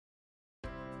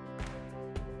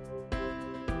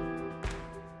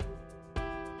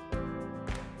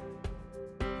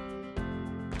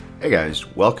Hey guys,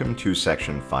 welcome to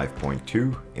section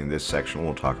 5.2. In this section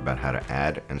we'll talk about how to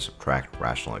add and subtract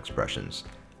rational expressions.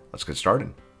 Let's get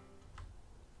started.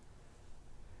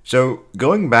 So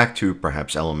going back to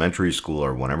perhaps elementary school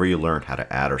or whenever you learned how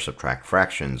to add or subtract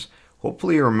fractions,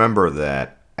 hopefully you remember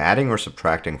that adding or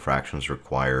subtracting fractions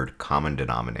required common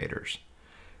denominators.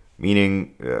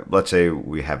 Meaning, let's say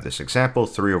we have this example,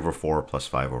 3 over 4 plus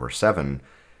 5 over 7.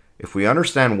 If we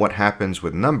understand what happens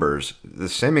with numbers, the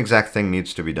same exact thing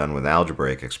needs to be done with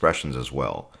algebraic expressions as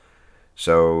well.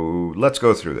 So let's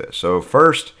go through this. So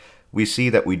first, we see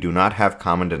that we do not have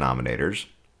common denominators.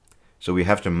 So we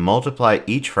have to multiply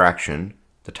each fraction,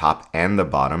 the top and the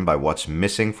bottom, by what's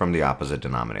missing from the opposite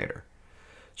denominator.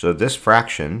 So this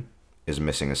fraction is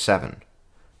missing a 7.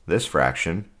 This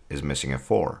fraction is missing a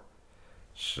 4.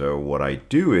 So what I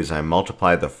do is I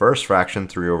multiply the first fraction,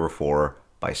 3 over 4,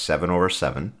 by 7 over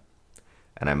 7.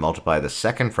 And I multiply the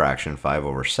second fraction, 5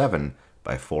 over 7,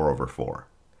 by 4 over 4.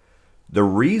 The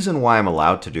reason why I'm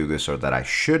allowed to do this, or that I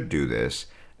should do this,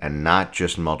 and not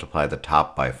just multiply the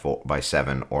top by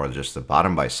 7 or just the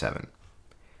bottom by 7.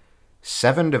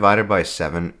 7 divided by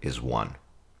 7 is 1.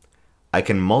 I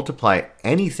can multiply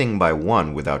anything by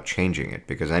 1 without changing it,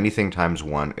 because anything times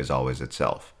 1 is always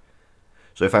itself.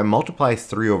 So if I multiply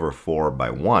 3 over 4 by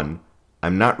 1,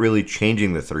 I'm not really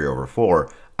changing the 3 over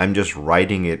 4, I'm just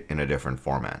writing it in a different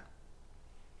format.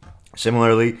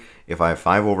 Similarly, if I have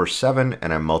 5 over 7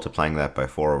 and I'm multiplying that by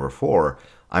 4 over 4,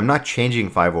 I'm not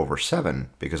changing 5 over 7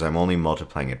 because I'm only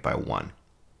multiplying it by 1.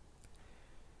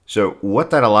 So what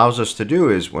that allows us to do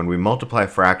is when we multiply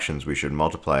fractions, we should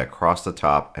multiply across the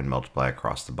top and multiply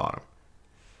across the bottom.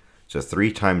 So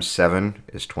 3 times 7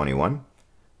 is 21.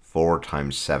 4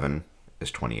 times 7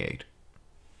 is 28.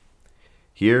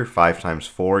 Here, 5 times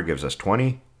 4 gives us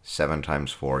 20. 7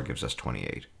 times 4 gives us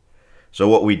 28. So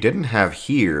what we didn't have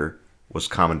here was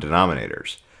common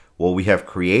denominators. What we have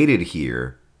created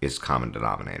here is common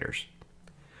denominators.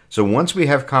 So once we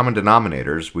have common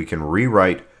denominators, we can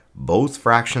rewrite both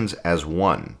fractions as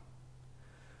 1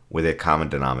 with a common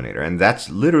denominator. And that's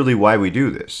literally why we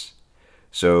do this.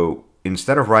 So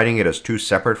instead of writing it as two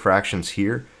separate fractions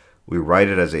here, we write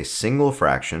it as a single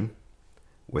fraction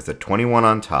with a 21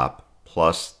 on top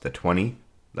plus the 20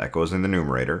 that goes in the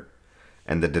numerator,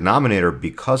 and the denominator,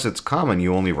 because it's common,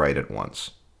 you only write it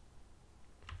once.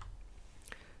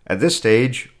 At this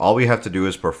stage, all we have to do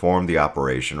is perform the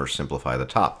operation or simplify the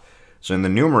top. So in the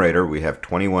numerator, we have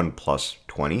 21 plus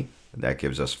 20. That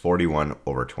gives us 41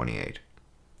 over 28.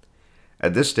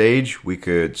 At this stage, we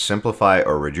could simplify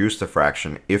or reduce the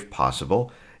fraction if possible.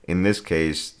 In this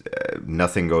case,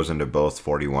 nothing goes into both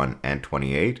 41 and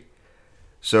 28.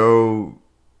 So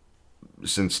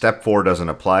since step 4 doesn't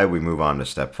apply, we move on to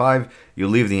step 5. You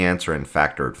leave the answer in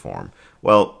factored form.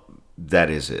 Well, that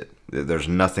is it. There's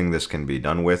nothing this can be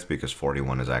done with because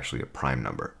 41 is actually a prime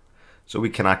number. So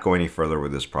we cannot go any further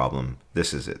with this problem.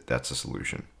 This is it. That's the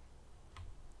solution.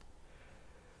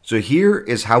 So here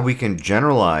is how we can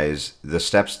generalize the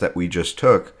steps that we just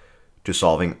took to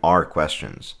solving our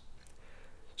questions.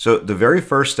 So the very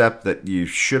first step that you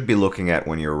should be looking at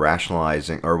when you're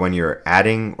rationalizing or when you're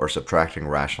adding or subtracting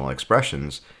rational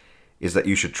expressions is that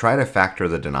you should try to factor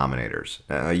the denominators.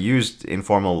 I used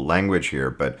informal language here,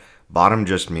 but bottom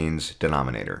just means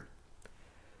denominator.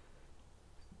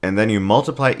 And then you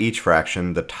multiply each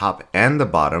fraction, the top and the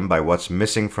bottom, by what's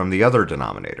missing from the other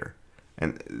denominator.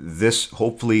 And this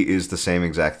hopefully is the same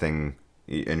exact thing,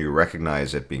 and you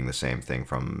recognize it being the same thing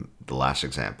from the last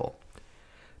example.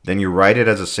 Then you write it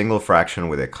as a single fraction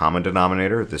with a common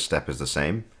denominator. This step is the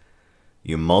same.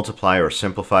 You multiply or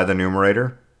simplify the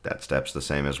numerator. That step's the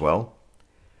same as well.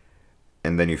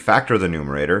 And then you factor the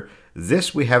numerator.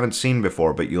 This we haven't seen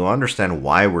before, but you'll understand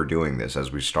why we're doing this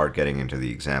as we start getting into the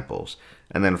examples.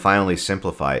 And then finally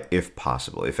simplify if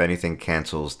possible. If anything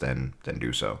cancels, then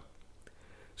do so.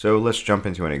 So let's jump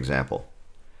into an example.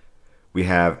 We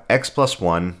have x plus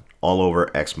 1 all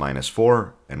over x minus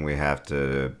 4, and we have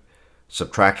to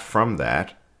subtract from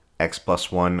that x plus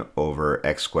 1 over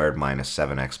x squared minus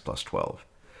 7x plus 12.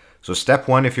 So step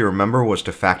 1, if you remember, was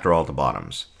to factor all the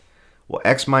bottoms. Well,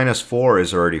 x minus 4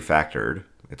 is already factored.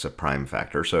 It's a prime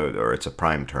factor, or it's a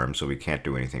prime term, so we can't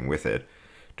do anything with it.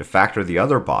 To factor the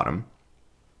other bottom,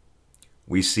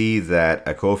 we see that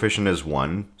a coefficient is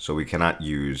 1, so we cannot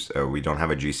use, we don't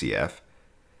have a GCF.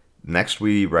 Next,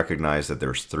 we recognize that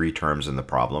there's 3 terms in the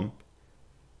problem.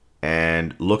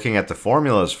 And looking at the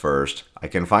formulas first, I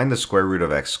can find the square root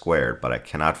of x squared, but I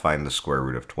cannot find the square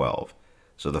root of 12.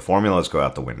 So the formulas go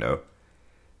out the window.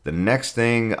 The next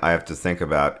thing I have to think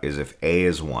about is if a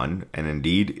is 1, and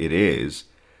indeed it is,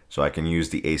 so I can use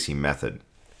the AC method.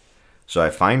 So I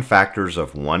find factors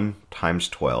of 1 times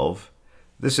 12.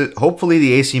 This is hopefully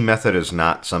the AC method is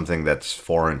not something that's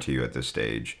foreign to you at this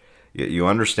stage. You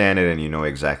understand it and you know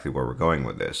exactly where we're going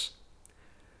with this.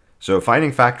 So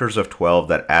finding factors of 12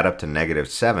 that add up to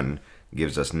 -7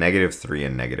 gives us -3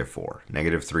 and -4.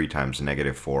 -3 times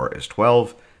 -4 is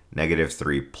 12.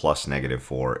 -3 plus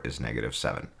 -4 is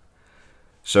 -7.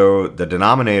 So the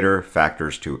denominator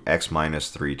factors to x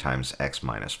minus 3 times x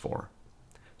minus 4.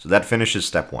 So that finishes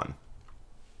step 1.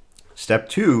 Step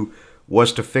 2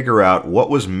 was to figure out what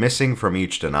was missing from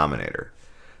each denominator.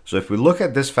 So if we look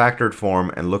at this factored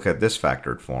form and look at this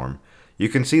factored form, you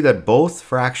can see that both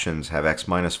fractions have x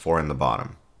minus 4 in the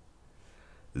bottom.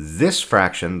 This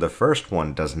fraction, the first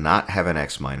one, does not have an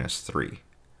x minus 3.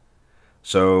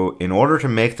 So in order to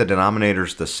make the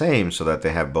denominators the same so that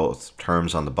they have both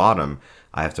terms on the bottom,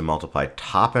 I have to multiply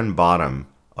top and bottom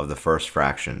of the first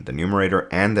fraction, the numerator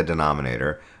and the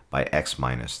denominator, by x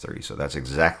minus 3. So that's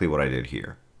exactly what I did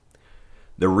here.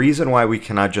 The reason why we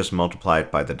cannot just multiply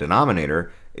it by the denominator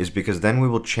is because then we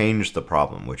will change the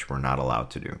problem, which we're not allowed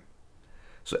to do.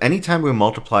 So anytime we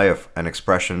multiply an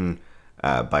expression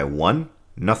by 1,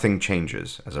 nothing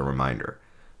changes, as a reminder.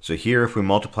 So here, if we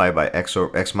multiply by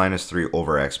x minus 3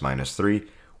 over x minus 3,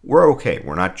 we're okay.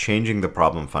 We're not changing the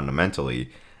problem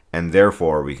fundamentally, and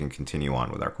therefore we can continue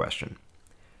on with our question.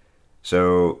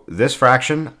 So this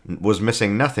fraction was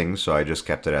missing nothing, so I just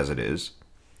kept it as it is.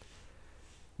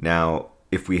 Now,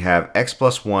 if we have x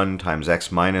plus 1 times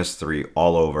x minus 3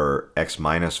 all over x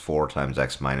minus 4 times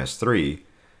x minus 3,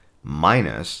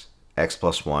 minus x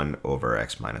plus 1 over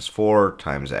x minus 4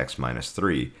 times x minus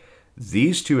 3,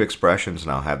 these two expressions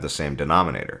now have the same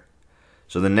denominator.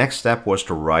 So the next step was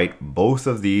to write both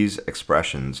of these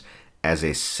expressions as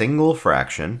a single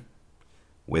fraction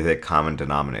with a common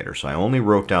denominator. So I only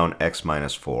wrote down x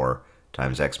minus 4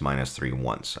 times x minus 3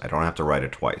 once. I don't have to write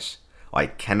it twice. I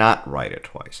cannot write it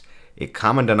twice. A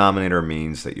common denominator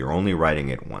means that you're only writing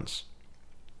it once.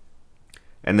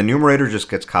 And the numerator just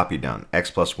gets copied down.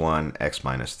 X plus 1, x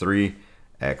minus 3,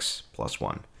 x plus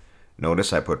 1.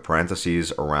 Notice I put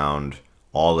parentheses around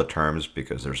all the terms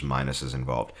because there's minuses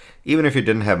involved. Even if you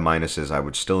didn't have minuses, I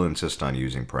would still insist on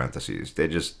using parentheses. They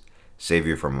just save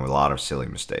you from a lot of silly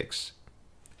mistakes.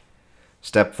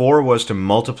 Step 4 was to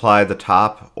multiply the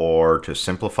top or to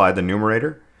simplify the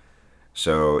numerator.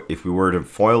 So if we were to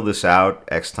FOIL this out,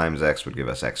 x times x would give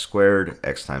us x squared,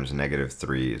 x times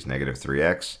 -3 is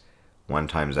 -3x, 1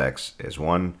 times x is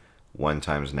 1, 1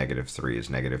 times -3 is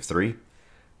 -3.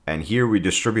 And here we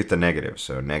distribute the negative,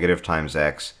 so negative times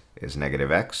x is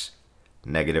 -x,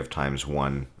 negative times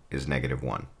 1 is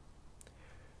 -1.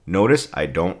 Notice I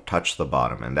don't touch the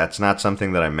bottom, and that's not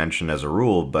something that I mentioned as a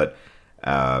rule, but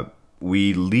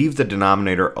we leave the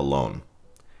denominator alone.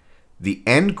 The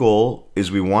end goal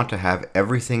is we want to have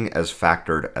everything as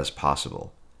factored as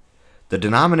possible. The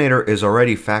denominator is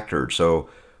already factored, so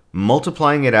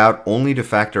multiplying it out only to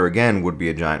factor again would be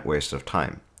a giant waste of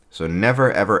time. So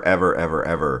never, ever, ever, ever,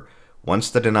 ever, once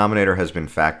the denominator has been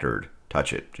factored,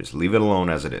 touch it. Just leave it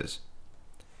alone as it is.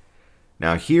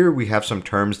 Now here we have some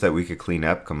terms that we could clean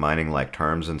up, combining like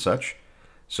terms and such.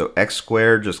 So x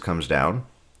squared just comes down.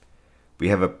 We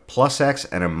have a plus x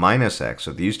and a minus x,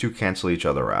 so these two cancel each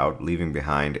other out, leaving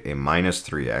behind a minus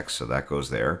 3x, so that goes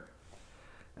there.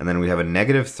 And then we have a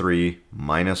 -3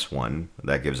 minus 1,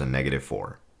 that gives a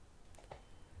 -4.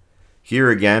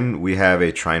 Here again, we have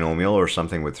a trinomial or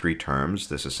something with 3 terms.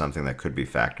 This is something that could be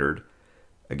factored.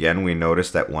 Again, we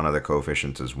notice that one of the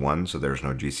coefficients is 1, so there's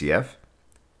no GCF.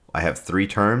 I have 3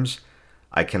 terms.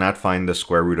 I cannot find the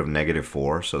square root of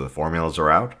 -4, so the formulas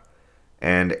are out.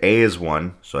 And a is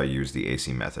 1, so I use the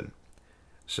AC method.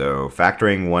 So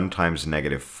factoring 1 times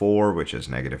 -4, which is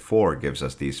 -4, gives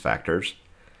us these factors.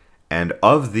 And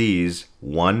of these,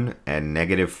 1 and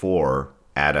 -4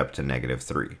 add up to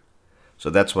 -3. So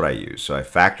that's what I use. So I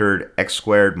factored x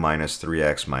squared minus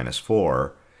 3x minus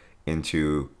 4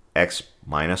 into x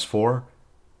minus 4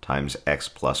 times x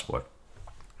plus 1.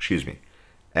 Excuse me.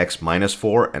 X minus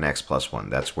 4 and x plus 1.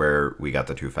 That's where we got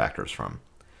the two factors from.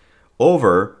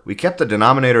 Over, we kept the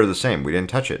denominator the same. We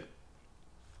didn't touch it.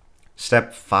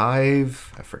 Step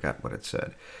 5, I forgot what it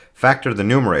said. Factor the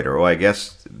numerator. Oh, I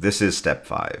guess this is step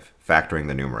 5, factoring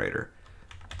the numerator.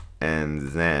 And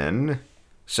then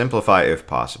simplify if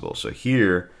possible. So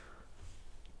here,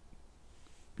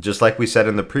 just like we said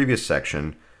in the previous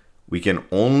section, we can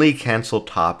only cancel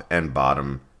top and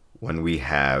bottom when we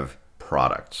have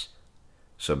products.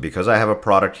 So because I have a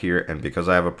product here and because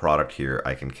I have a product here,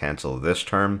 I can cancel this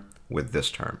term with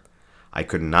this term. I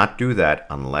could not do that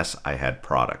unless I had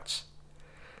products.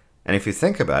 And if you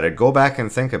think about it, go back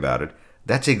and think about it,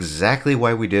 That's exactly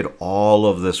why we did all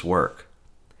of this work,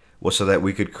 was so that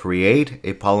we could create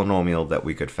a polynomial that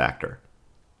we could factor.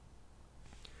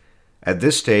 At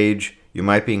this stage, you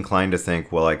might be inclined to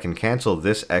think, well, I can cancel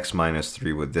this x minus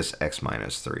 3 with this x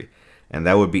minus 3, and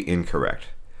that would be incorrect.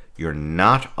 You're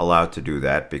not allowed to do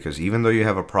that because even though you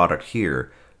have a product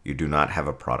here, you do not have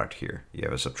a product here. You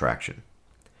have a subtraction.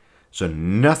 So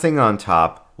nothing on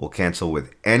top will cancel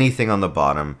with anything on the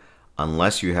bottom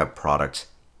unless you have products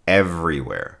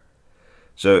everywhere.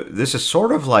 So this is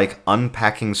sort of like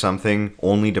unpacking something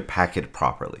only to pack it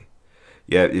properly.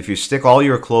 Yeah, if you stick all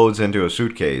your clothes into a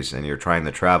suitcase and you're trying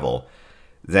to travel,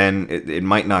 then it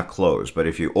might not close. But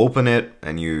if you open it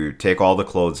and you take all the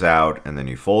clothes out and then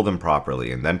you fold them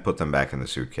properly and then put them back in the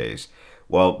suitcase,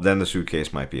 well, then the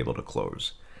suitcase might be able to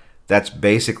close. That's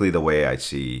basically the way I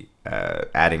see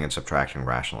adding and subtracting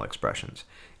rational expressions,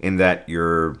 in that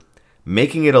you're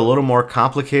making it a little more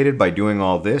complicated by doing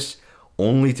all this,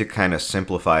 only to kind of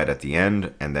simplify it at the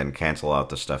end and then cancel out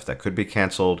the stuff that could be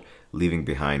canceled, leaving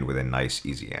behind with a nice,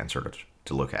 easy answer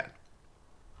to look at.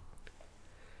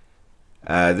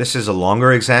 This is a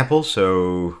longer example,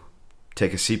 so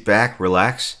take a seat back,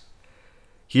 relax.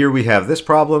 Here we have this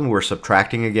problem. We're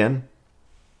subtracting again.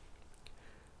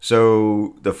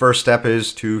 So the first step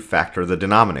is to factor the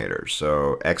denominators.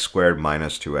 So x squared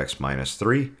minus 2x minus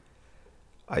 3.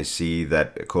 I see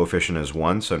that coefficient is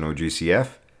 1, so no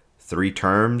GCF. 3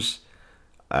 terms.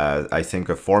 I think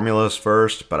of formulas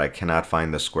first, but I cannot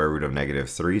find the square root of negative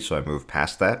 3, so I move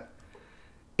past that.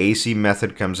 AC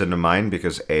method comes into mind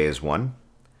because a is 1.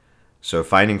 So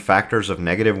finding factors of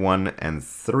negative 1 and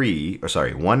 3, or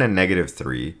sorry, 1 and negative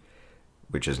 3,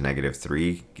 which is negative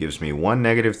 3, gives me 1,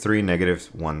 negative 3, negative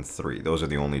 1, 3. Those are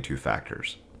the only two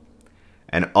factors.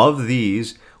 And of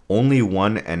these, only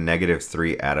 1 and negative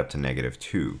 3 add up to negative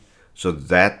 2. So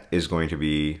that is going to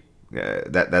be,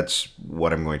 that's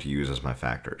what I'm going to use as my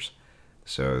factors.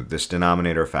 So this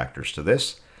denominator factors to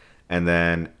this. And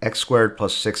then x squared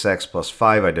plus 6x plus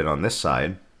 5 I did on this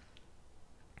side.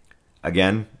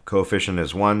 Again, coefficient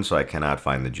is 1, so I cannot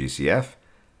find the GCF.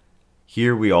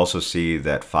 Here we also see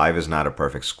that 5 is not a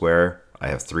perfect square. I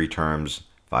have 3 terms.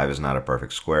 5 is not a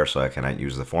perfect square, so I cannot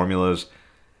use the formulas.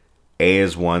 A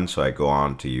is 1, so I go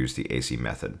on to use the AC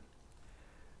method.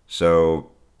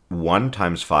 So 1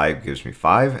 times 5 gives me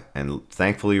 5, and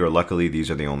thankfully or luckily, these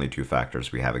are the only two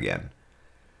factors we have again.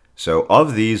 So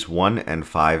of these, 1 and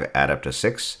 5 add up to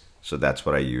 6, so that's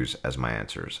what I use as my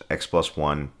answers. X plus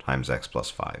 1 times x plus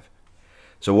 5.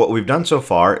 So what we've done so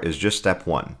far is just step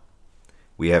 1.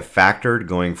 We have factored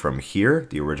going from here,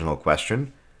 the original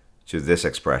question, to this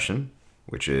expression,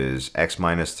 which is x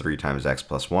minus 3 times x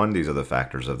plus 1. These are the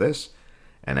factors of this.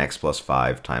 And x plus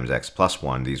 5 times x plus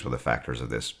 1. These were the factors of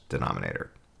this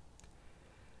denominator.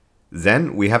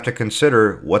 Then we have to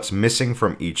consider what's missing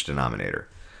from each denominator.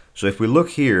 So if we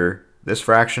look here, this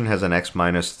fraction has an x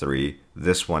minus 3.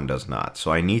 This one does not.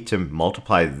 So I need to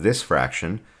multiply this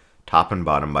fraction, top and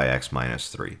bottom, by x minus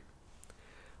 3.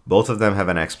 Both of them have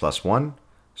an x plus 1.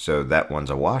 So that one's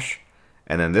a wash.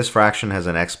 And then this fraction has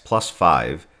an x plus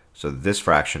 5, so this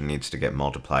fraction needs to get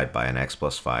multiplied by an x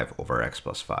plus 5 over x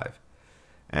plus 5.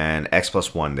 And x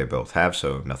plus 1 they both have,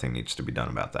 so nothing needs to be done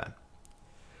about that.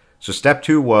 So step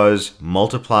 2 was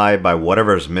multiply by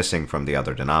whatever is missing from the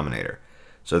other denominator.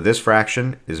 So this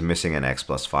fraction is missing an x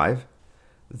plus 5.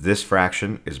 This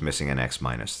fraction is missing an x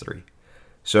minus 3.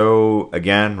 So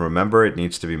again, remember it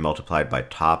needs to be multiplied by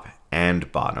top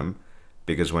and bottom,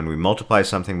 because when we multiply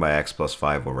something by x plus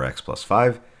 5 over x plus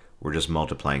 5, we're just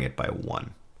multiplying it by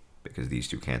 1, because these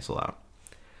two cancel out.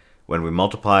 When we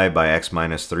multiply by x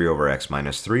minus 3 over x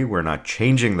minus 3, we're not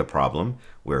changing the problem,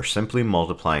 we're simply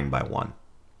multiplying by 1.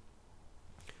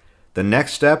 The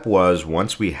next step was,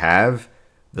 once we have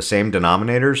the same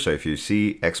denominators, so if you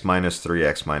see x minus 3,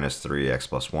 x minus 3, x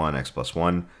plus 1, x plus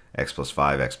 1, x plus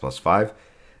 5, x plus 5,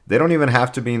 they don't even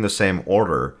have to be in the same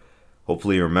order.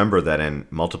 Hopefully you remember that in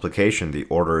multiplication, the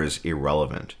order is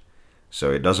irrelevant.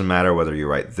 So it doesn't matter whether you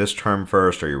write this term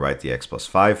first, or you write the x plus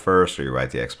 5 first, or you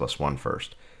write the x plus 1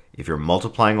 first. If you're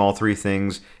multiplying all three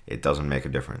things, it doesn't make a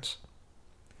difference.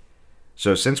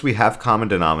 So since we have common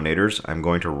denominators, I'm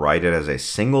going to write it as a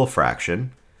single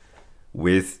fraction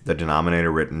with the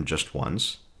denominator written just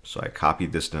once. So I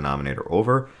copied this denominator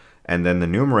over, and then the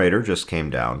numerator just came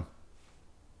down.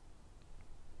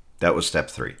 That was step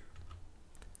 3.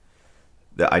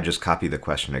 I just copied the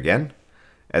question again.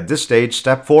 At this stage,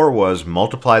 step 4 was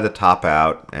multiply the top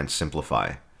out and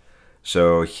simplify.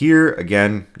 So here,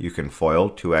 again, you can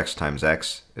FOIL. 2x times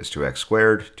x is 2x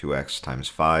squared. 2x times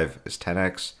 5 is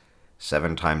 10x.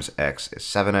 7 times x is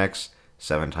 7x.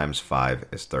 7 times 5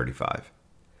 is 35.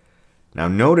 Now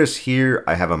notice here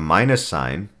I have a minus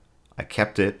sign. I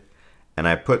kept it, and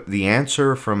I put the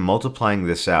answer from multiplying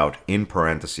this out in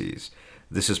parentheses.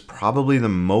 This is probably the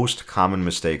most common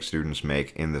mistake students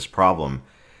make in this problem,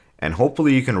 and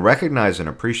hopefully you can recognize and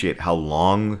appreciate how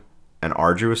long and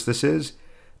arduous this is,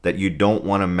 that you don't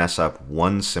want to mess up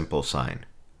one simple sign.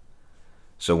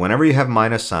 So whenever you have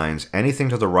minus signs, anything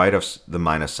to the right of the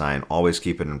minus sign, always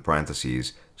keep it in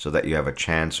parentheses so that you have a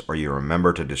chance or you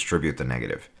remember to distribute the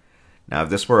negative. Now if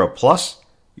this were a plus,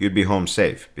 you'd be home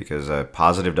safe because a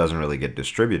positive doesn't really get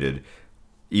distributed.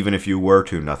 Even if you were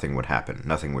to, nothing would happen.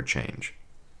 Nothing would change.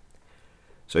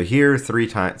 So here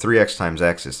 3x times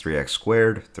x is 3x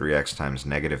squared. 3x times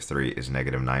negative 3 is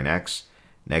negative 9x.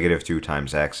 Negative 2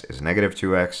 times x is negative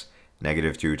 2x.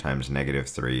 Negative 2 times negative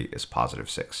 3 is positive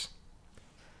 6.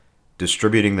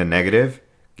 Distributing the negative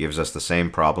gives us the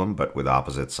same problem, but with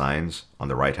opposite signs on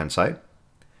the right-hand side.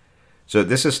 So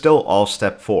this is still all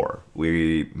step 4.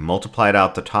 We multiplied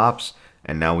out the tops,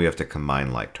 and now we have to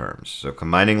combine like terms. So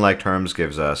combining like terms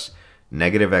gives us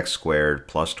negative x squared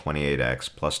plus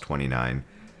 28x plus 29.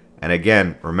 And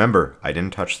again, remember, I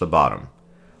didn't touch the bottom.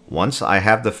 Once I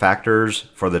have the factors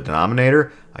for the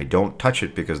denominator, I don't touch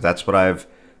it because that's what I've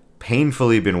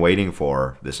painfully been waiting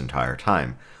for this entire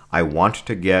time. I want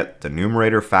to get the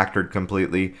numerator factored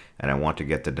completely, and I want to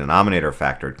get the denominator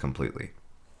factored completely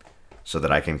so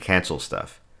that I can cancel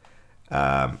stuff.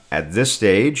 At this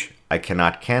stage, I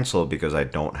cannot cancel because I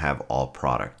don't have all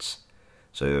products.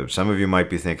 So some of you might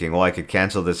be thinking, well, I could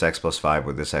cancel this x plus 5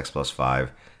 with this x plus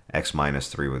 5, x minus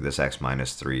 3 with this x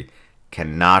minus 3.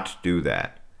 Cannot do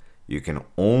that. You can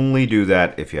only do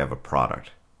that if you have a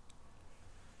product.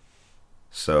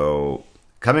 So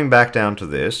coming back down to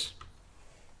this,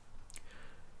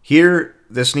 here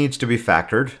this needs to be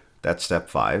factored. That's step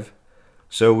 5.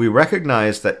 So we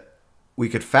recognize that we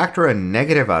could factor a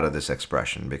negative out of this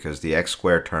expression because the x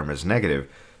squared term is negative.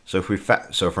 So if we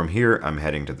so from here I'm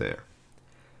heading to there.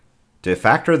 To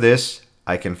factor this,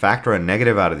 I can factor a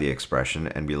negative out of the expression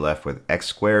and be left with x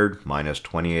squared minus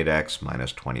 28x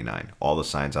minus 29. All the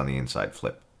signs on the inside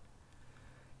flip.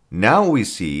 Now we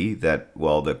see that,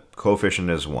 well, the coefficient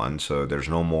is 1, so there's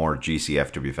no more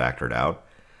GCF to be factored out.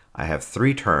 I have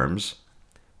 3 terms,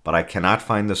 but I cannot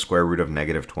find the square root of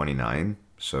negative 29,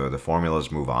 so the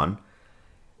formulas move on.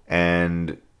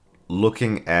 And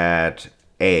looking at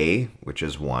a, which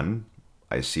is 1,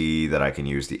 I see that I can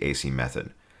use the AC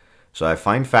method. So I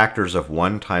find factors of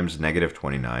 1 times negative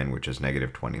 29, which is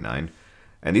negative 29.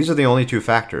 And these are the only 2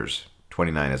 factors.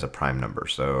 29 is a prime number,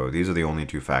 so these are the only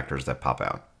 2 factors that pop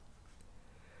out.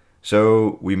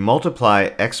 So we multiply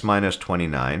x minus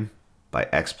 29 by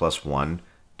x plus 1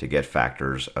 to get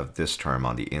factors of this term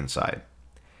on the inside.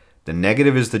 The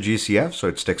negative is the GCF, so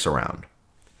it sticks around.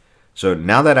 So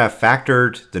now that I've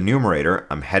factored the numerator,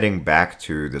 I'm heading back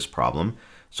to this problem.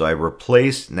 So I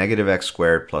replace negative x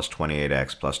squared plus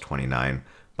 28x plus 29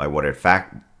 by what it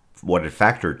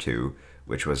factored to,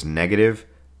 which was negative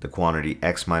the quantity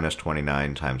x minus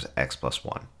 29 times x plus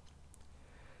 1.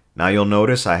 Now you'll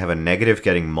notice I have a negative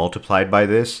getting multiplied by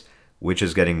this, which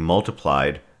is getting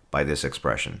multiplied by this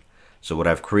expression. So what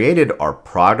I've created are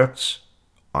products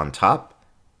on top,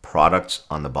 products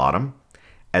on the bottom.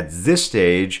 At this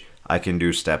stage, I can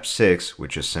do step 6,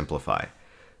 which is simplify.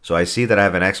 So I see that I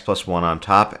have an x plus 1 on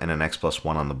top and an x plus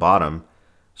 1 on the bottom,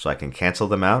 so I can cancel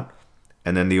them out.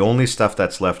 And then the only stuff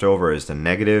that's left over is the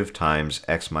negative times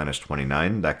x minus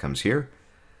 29, that comes here.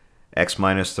 X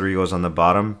minus 3 goes on the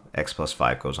bottom, x plus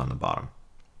 5 goes on the bottom.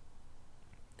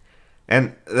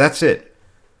 And that's it.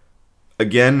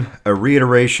 Again, a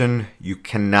reiteration, you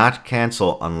cannot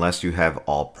cancel unless you have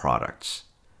all products.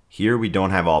 Here we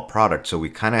don't have all products, so we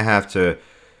kind of have to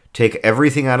take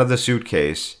everything out of the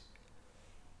suitcase,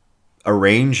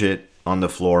 arrange it on the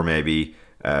floor maybe,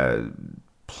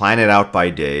 plan it out by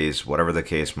days, whatever the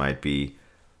case might be.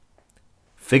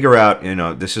 Figure out,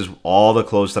 this is all the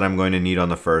clothes that I'm going to need on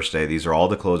the first day. These are all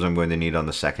the clothes I'm going to need on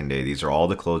the second day. These are all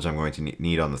the clothes I'm going to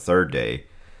need on the third day.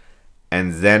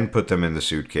 And then put them in the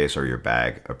suitcase or your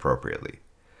bag appropriately.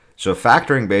 So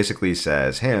factoring basically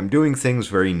says, hey, I'm doing things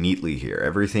very neatly here.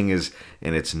 Everything is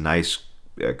in its nice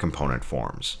component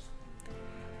forms.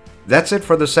 That's it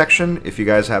for the section. If you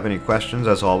guys have any questions,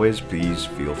 as always, please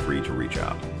feel free to reach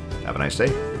out. Have a nice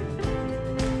day.